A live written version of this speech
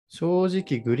正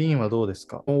直グリーンはどうです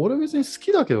か？俺別に好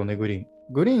きだけどね、グリーン。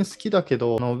グリーン好きだけ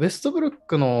ど、ウェストブルッ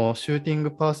クのシューティン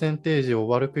グパーセンテージを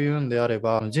悪く言うんであれ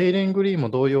ば、ジェイレン・グリーンも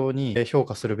同様に評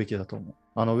価するべきだと思う。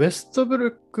ウェストブ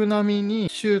ルック並みに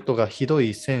シュートがひど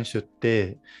い選手っ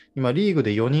て、今リーグ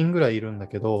で4人ぐらいいるんだ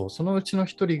けど、そのうちの1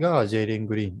人がジェイレン・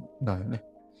グリーンだよね。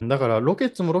だからロケ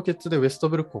ッツもロケッツでウェスト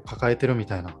ブルックを抱えてるみ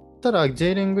たいな。ただ、ジ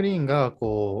ェイレン・グリーンが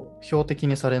標的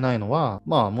にされないのは、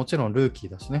まあもちろんルーキー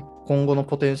だしね、今後の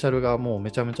ポテンシャルがもうめ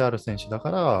ちゃめちゃある選手だ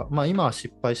から、まあ今は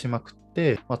失敗しまくっ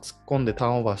て、突っ込んでター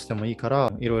ンオーバーしてもいいか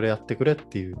ら、いろいろやってくれっ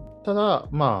ていう。ただ、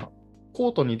まあ、コ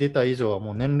ートに出た以上は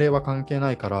もう年齢は関係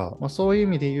ないから、まあ、そういう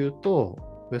意味で言うと、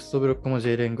ウェストブルックもジ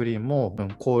ェイレン・グリーンも、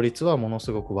効率はもの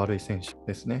すごく悪い選手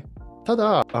ですね。た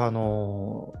だ、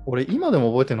俺今で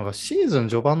も覚えてるのがシーズン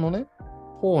序盤のね、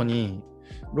方に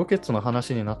ロケッツの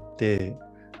話になって、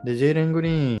で、ジェイレン・グリ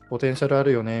ーンポテンシャルあ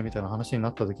るよねみたいな話にな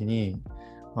った時に、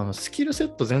スキルセッ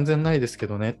ト全然ないですけ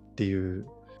どねっていう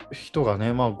人が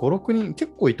ね、まあ5、6人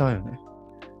結構いたんよね。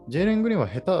ジェイレン・グリーン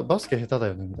はバスケ下手だ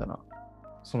よねみたいな。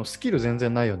そのスキル全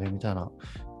然ないよねみたいな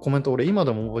コメント俺今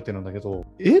でも覚えてるんだけど、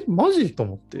マジと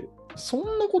思って。そ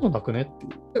んなことなくねってい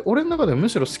う。俺の中ではむ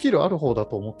しろスキルある方だ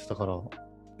と思ってたから、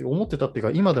思ってたっていう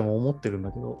か今でも思ってるん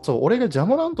だけど、そう、俺がジャ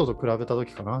モラントと比べた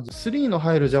時かな、3の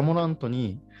入るジャモラント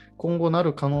に今後な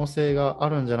る可能性があ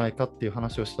るんじゃないかっていう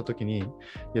話をした時に、い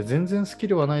や、全然スキ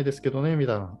ルはないですけどね、み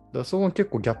たいな。だからそこに結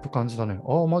構ギャップ感じたね。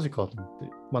ああ、マジかと思って。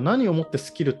まあ何をもって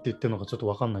スキルって言ってるのかちょっと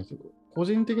わかんないけど、個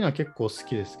人的には結構好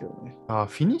きですけどね。ああ、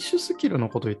フィニッシュスキルの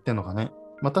こと言ってんのかね。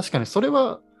まあ確かにそれ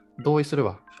は同意する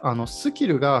わ。スキ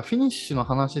ルがフィニッシュの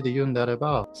話で言うんであれ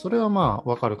ば、それはまあ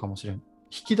わかるかもしれん。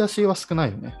引き出しは少な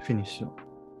いよね、フィニッシュの。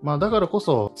まあだからこ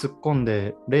そ突っ込ん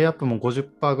で、レイアップも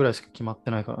50%ぐらいしか決まっ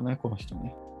てないからね、この人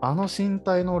ね。あの身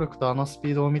体能力とあのスピ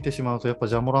ードを見てしまうと、やっぱ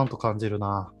ジャモラント感じる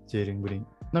な、ジェイレン・グリーン。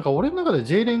なんか俺の中で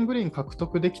ジェイレン・グリーン獲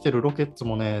得できてるロケッツ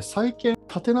もね、再建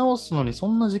立て直すのにそ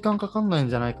んな時間かかんないん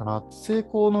じゃないかな。成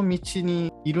功の道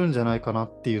にいるんじゃないかな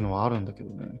っていうのはあるんだけ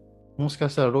どね。もしか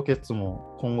したらロケッツ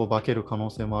も今後化ける可能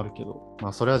性もあるけど、ま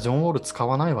あそれはジョン・ウォール使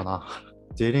わないわな。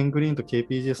ジェイレン・グリーンと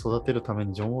KPJ 育てるため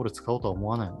にジョン・ウォール使おうとは思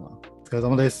わないよな。お疲れ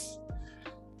様です。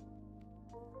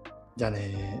じゃあ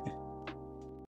ねー。